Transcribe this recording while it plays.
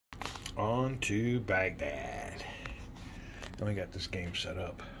On to Baghdad. Then we got this game set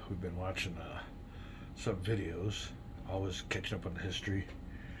up. We've been watching some videos, always catching up on the history,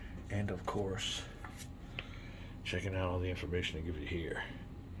 and of course, checking out all the information they give you here.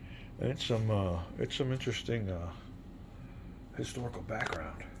 And it's some interesting historical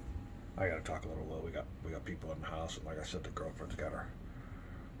background. I gotta talk a little low. We got people in the house, and like I said, the girlfriend's got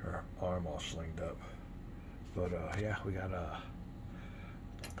her arm all slinged up. But yeah, we got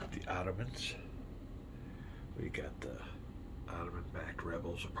the Ottomans. We got the Ottoman-backed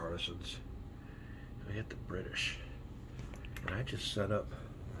rebels or partisans. And we got the British. And I just set up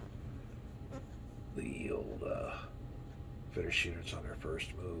the old British units on their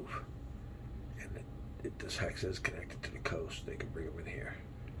first move. And if this hex is connected to the coast, they can bring them in here.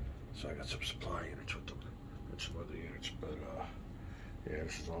 So I got some supply units with them and some other units. But yeah,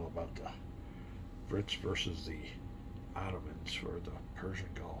 this is all about the Brits versus the Ottomans for the Persian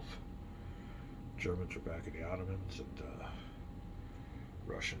Gulf. Germans are back in the Ottomans, and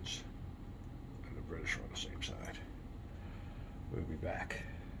Russians and the British are on the same side. We'll be back.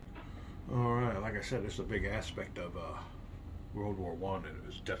 Alright, like I said, this is a big aspect of World War I, and it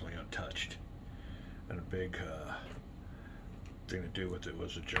was definitely untouched. And a big thing to do with it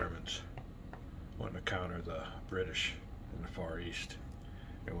was the Germans wanting to counter the British in the Far East.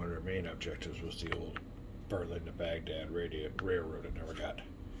 And one of their main objectives was the old Berlin to Baghdad railroad that never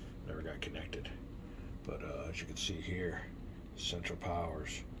got connected. But as you can see here, Central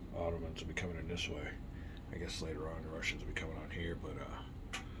Powers, Ottomans will be coming in this way. I guess later on the Russians will be coming on here, but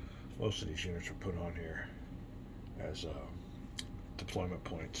most of these units were put on here as deployment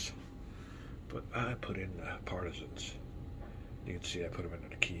points. But I put in partisans. You can see I put them into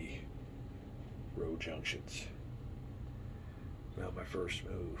the key road junctions. Now my first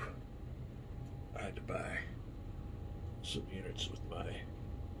move, I had to buy some units with my,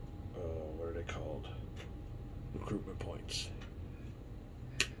 what are they called? Recruitment points.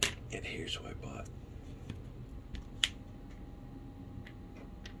 And here's what I bought.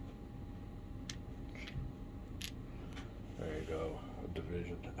 There you go, a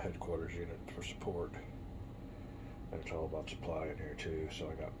division headquarters unit for support. And it's all about supply in here too, so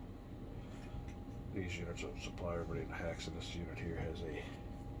I got these units of supply everybody in the hex, and this unit here has a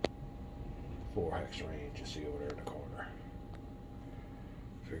 4 hex range, you see over there in the corner.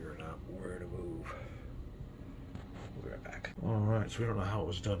 Figuring out where to move. We'll be right back. Alright, so we don't know how it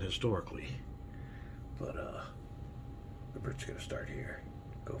was done historically, but the Brits are going to start here,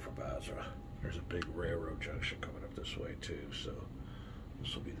 go for Basra. There's a big railroad junction coming up this way too, so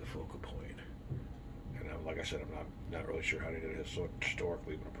this will be the focal point. And like I said, I'm not really sure how they did it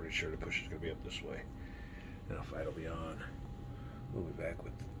historically, but I'm pretty sure the push is going to be up this way. And a fight will be on. We'll be back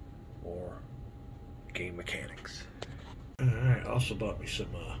with more game mechanics. Alright, also bought me some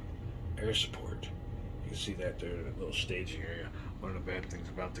air support. You can see that there in a little staging area. One of the bad things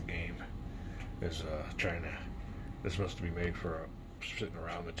about the game is this must be made for sitting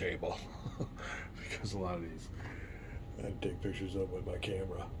around the table. Because a lot of these, I take pictures of with my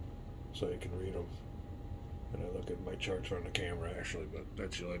camera so you can read them. And I look at my charts on the camera actually, but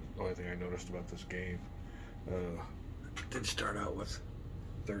that's the only thing I noticed about this game. Did start out with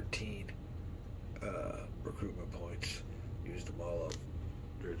 13 recruitment points. Used them all up.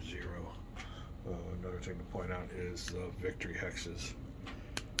 They're at 0. Another thing to point out is the victory hexes.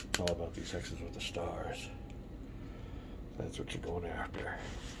 It's all about these hexes with the stars. That's what you're going after.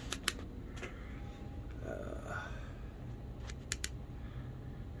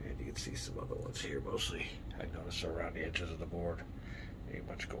 And you can see some other ones here mostly. I noticed around the edges of the board. Ain't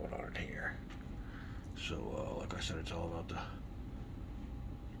much going on in here. So, like I said, it's all about the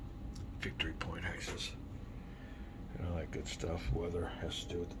victory point hexes. And all that good stuff. Weather has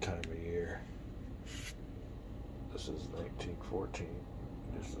to do with the time of year. This is 1914.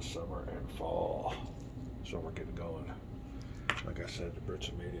 It is the summer and fall. So we're getting going. Like I said, the Brits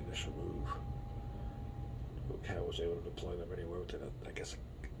have made the initial move. Look how I was able to deploy them anywhere within, I guess,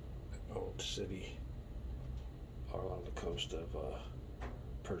 an old city or along the coast of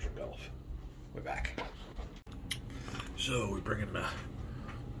Persian Gulf. We're back. So we're bringing the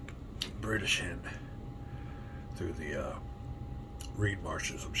British in through the reed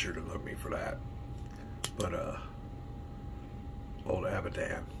marshes. I'm sure they love me for that. But old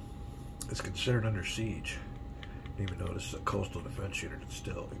Abadan is considered under siege. Even though this is a coastal defense unit, it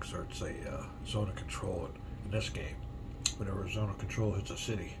still exerts a zone of control in this game. Whenever a zone of control hits a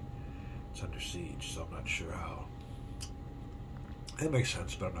city, it's under siege, so I'm not sure how. It makes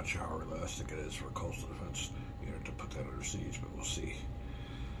sense, but I'm not sure how realistic it is for a coastal defense unit to put that under siege, but we'll see.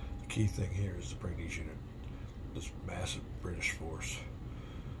 The key thing here is to bring this massive British force.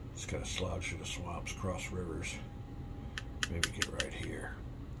 It's kind of slouch through the swamps, cross rivers. Maybe get right here.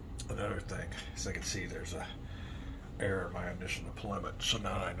 Another thing is I can see there's a error in my initial deployment, so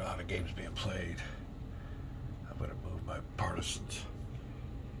now that I know how the game's being played, I'm going to move my partisans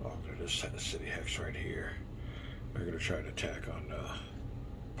onto this city hex right here. We're going to try to attack on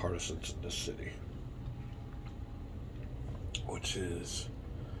partisans in this city, which is,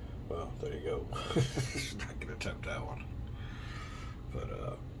 well, there you go. Not going to attempt that one.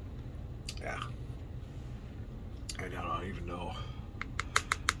 But, yeah. I don't even know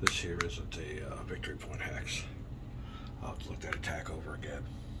this here isn't a victory point hex. I'll have to look that attack over again.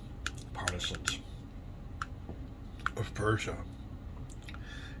 Partisans of Persia,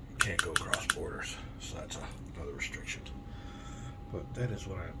 you can't go across borders, so that's another restriction. But that is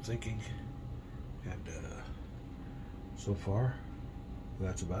what I'm thinking, and so far,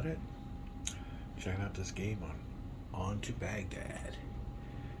 that's about it. Check out this game on to Baghdad.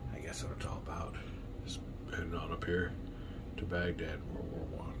 I guess what it's all about. Just heading on up here to Baghdad, World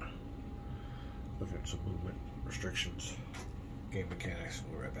War I. Looking at some movement restrictions, game mechanics.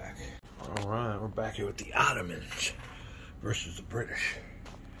 We'll be right back. All right, we're back here with the Ottomans versus the British,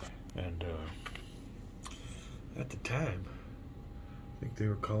 and at the time, I think they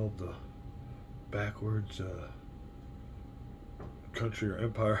were called the backwards country or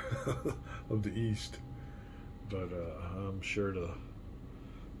empire of the East. But I'm sure the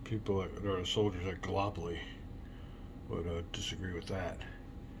people, or the soldiers at Gallipoli, would disagree with that.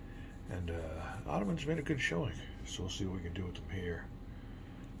 And Ottomans made a good showing, so we'll see what we can do with them here.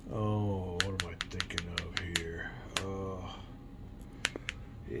 Oh, what am I thinking of here?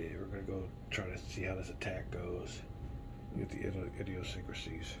 Yeah, we're going to go try to see how this attack goes. Get the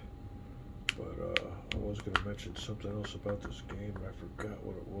idiosyncrasies. But I was going to mention something else about this game, and I forgot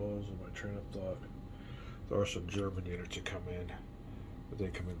what it was in my train of thought. There are some German units that come in, but they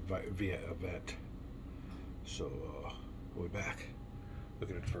come in via event. So we'll be back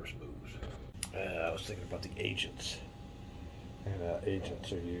looking at the first moves. I was thinking about the agents, and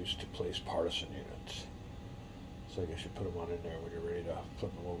agents are used to place partisan units. So I guess you put them on in there when you're ready to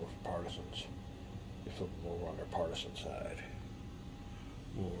flip them over for partisans. You flip them over on their partisan side.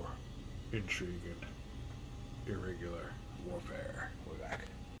 More intrigue and irregular warfare. We're back.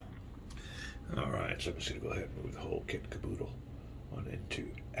 Alright, so I'm just going to go ahead and move the whole kit and caboodle on into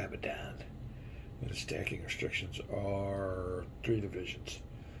Abadan. And the stacking restrictions are 3 divisions.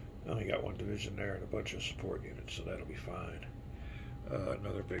 I only got 1 division there and a bunch of support units, so that'll be fine.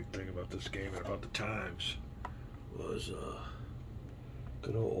 Another big thing about this game and about the times was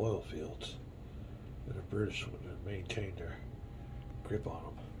good old oil fields. And the British wouldn't have maintained their grip on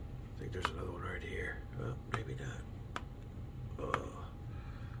them. I think there's another one right here. Well, maybe not.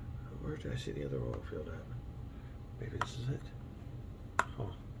 Where did I see the other oil field at? Maybe this is it.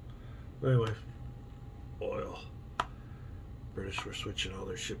 Huh. Anyway, oil. British were switching all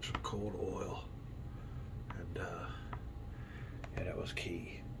their ships from coal to oil. And, yeah, that was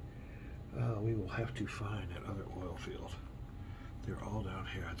key. We will have to find that other oil field. They're all down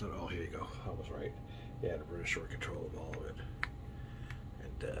here. I thought, oh, here you go. I was right. Yeah, the British were in control of all of it.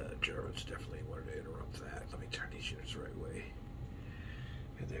 And Germans definitely wanted to interrupt that. Let me turn these units the right way.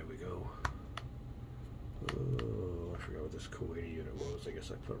 And there we go. Oh, I forgot what this Kuwaiti unit was. I guess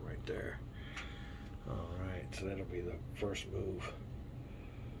I put it right there. Alright, so that'll be the first move.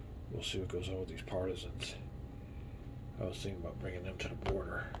 We'll see what goes on with these partisans. I was thinking about bringing them to the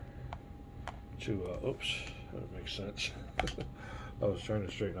border. Oops, that makes sense. I was trying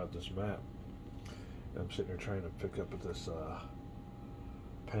to straighten out this map. I'm sitting there trying to pick up with this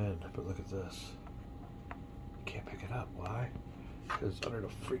pen, but look at this. You can't pick it up. Why? Because it's under the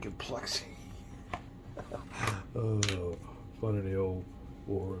freaking plexi. Oh, fun in the old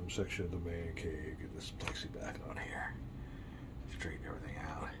war room section of the man cave. Get this plexi back on here. Straighten everything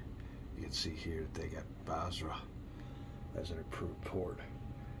out. You can see here that they got Basra as an improved port.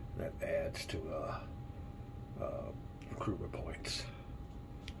 That adds to recruitment points.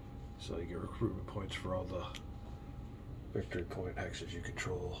 So you get recruitment points for all the victory point hexes you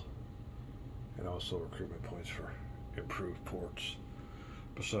control, and also recruitment points for improved ports.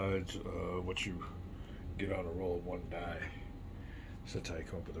 Besides what you get on a roll of 1 die. So that's how you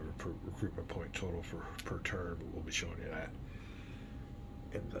come up with a recruitment point total for per turn, but we'll be showing you that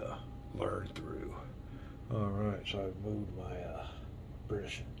in the learn through. Alright, so I've moved my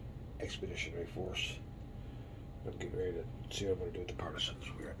British Expeditionary Force. I'm getting ready to see what I'm going to do with the partisans.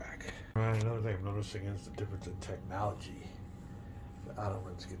 We'll be right back. Alright, another thing I'm noticing is the difference in technology. The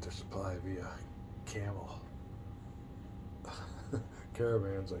Ottomans get their supply via camel.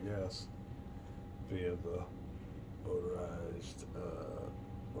 Caravans, I guess, via the motorized,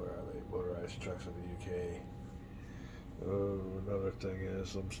 where are guys, trucks in the UK. Another thing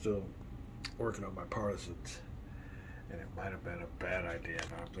is I'm still working on my partisans, and it might have been a bad idea.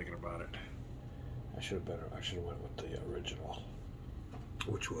 Now I'm thinking about it. I should have went with the original,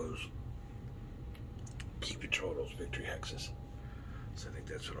 which was keep control of those victory hexes. So I think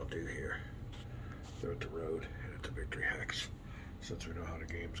that's what I'll do here. They're at the road and at the victory hex, since we know how the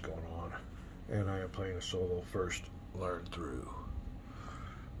game's going on. And I am playing a solo first, learn through.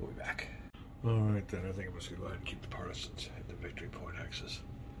 We'll be back. Alright then, I think I'm just going to go ahead and keep the partisans at the victory point hexes.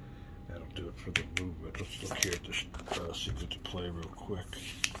 That'll do it for the movement. Let's look here at the sequence of play real quick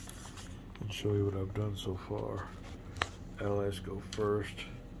and show you what I've done so far. Allies go first.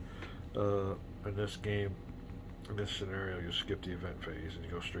 In this game, in this scenario, you skip the event phase and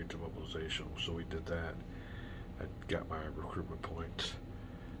you go straight to mobilization. So we did that. I got my recruitment points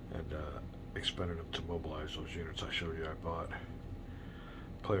and expended them to mobilize those units I showed you I bought.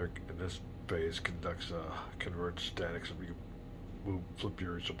 Player in this phase converts static, so you can flip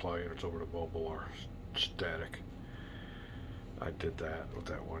your supply units over to mobile or static. I did that with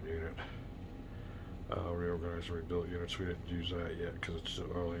that one unit. Reorganize and rebuild units, we didn't use that yet because it's still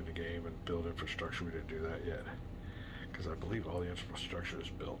early in the game, and build infrastructure, we didn't do that yet because I believe all the infrastructure is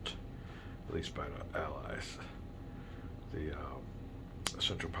built, at least by the allies. The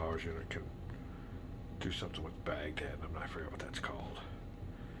Central Powers unit can do something with Baghdad, and I forget what that's called.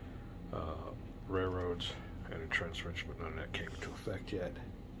 Railroads and entrenchment, none of that came into effect yet.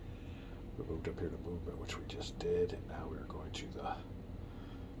 We moved up here to movement, which we just did, and now we're going to the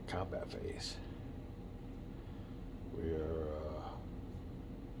combat phase. We are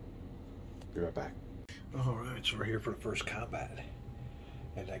be right back. Alright, so we're here for the first combat.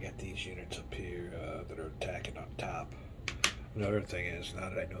 And I got these units up here that are attacking on top. Another thing is, now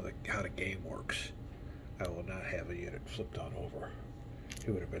that I know how the game works, I will not have a unit flipped on over. He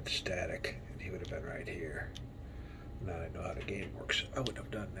would have been static, and he would have been right here. Now I know how the game works. I wouldn't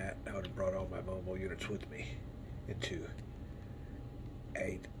have done that. I would have brought all my mobile units with me into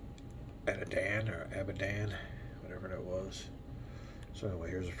Abadan or Abadan, whatever that was. So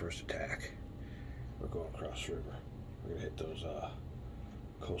anyway, here's the first attack. We're going across the river. We're gonna hit those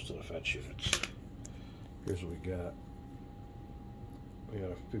coastal defense units. Here's what we got. We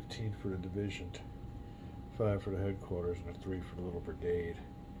got a 15 for the division, 5 for the headquarters, and a 3 for the little brigade.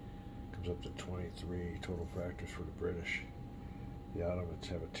 Comes up to 23 total factors for the British. The Ottomans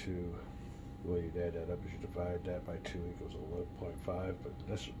have a 2. The way you add that up is you divide that by 2 equals 11.5, but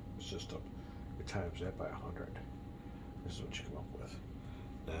in this system, you times that by 100. This is what you come up with.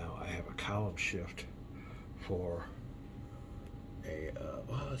 Now I have a column shift for a,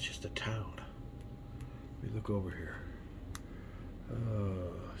 well, it's just a town. Let me look over here.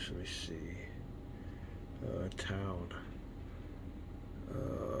 Should we see? Town.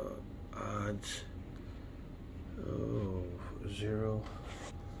 Odds. Oh, 0.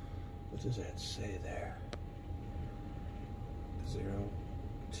 What does that say there? 0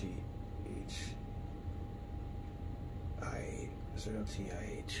 TH. 0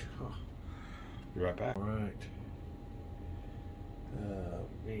 TIH. Huh. Be right back. All right.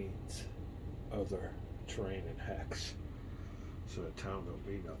 Means other terrain and hex. So the town don't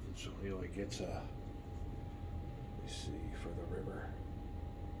mean nothing. So he only gets a. Let me see for the river.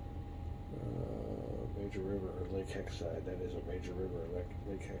 Major river or lake hex side. That is a major river or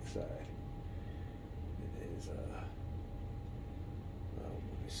lake hex side. It is let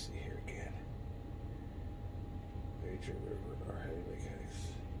me see here again. Major river or lake hex.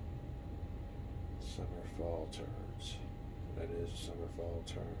 Summer fall turns. That is a summer fall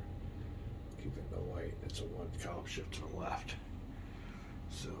turn. Keeping the white. It's a 1 column shift to the left.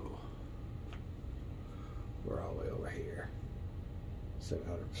 So we're all the way over here.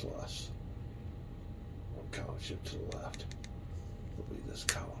 700 plus. 1 column shift to the left will be this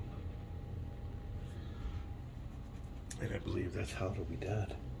column. And I believe that's how it'll be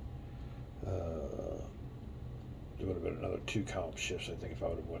done. There would have been another 2 column shifts, I think, if I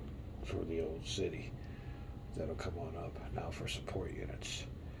would have went for the old city. That'll come on up. Now for support units.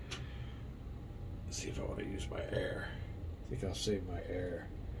 Let's see if I want to use my air. I think I'll save my air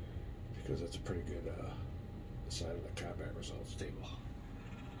because that's a pretty good side of the combat results table.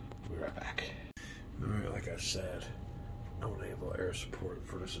 We'll be right back. Alright, like I said, I want to enable air support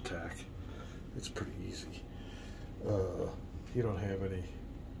for this attack. It's pretty easy. You don't have any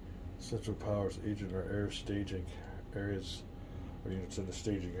Central Powers agent or air staging areas or units in the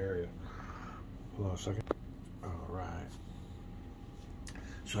staging area. Hold on a second. Alright.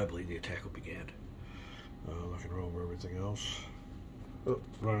 So I believe the attack will begin. Looking over everything else. Oh,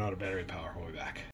 running out of battery power. We'll be back.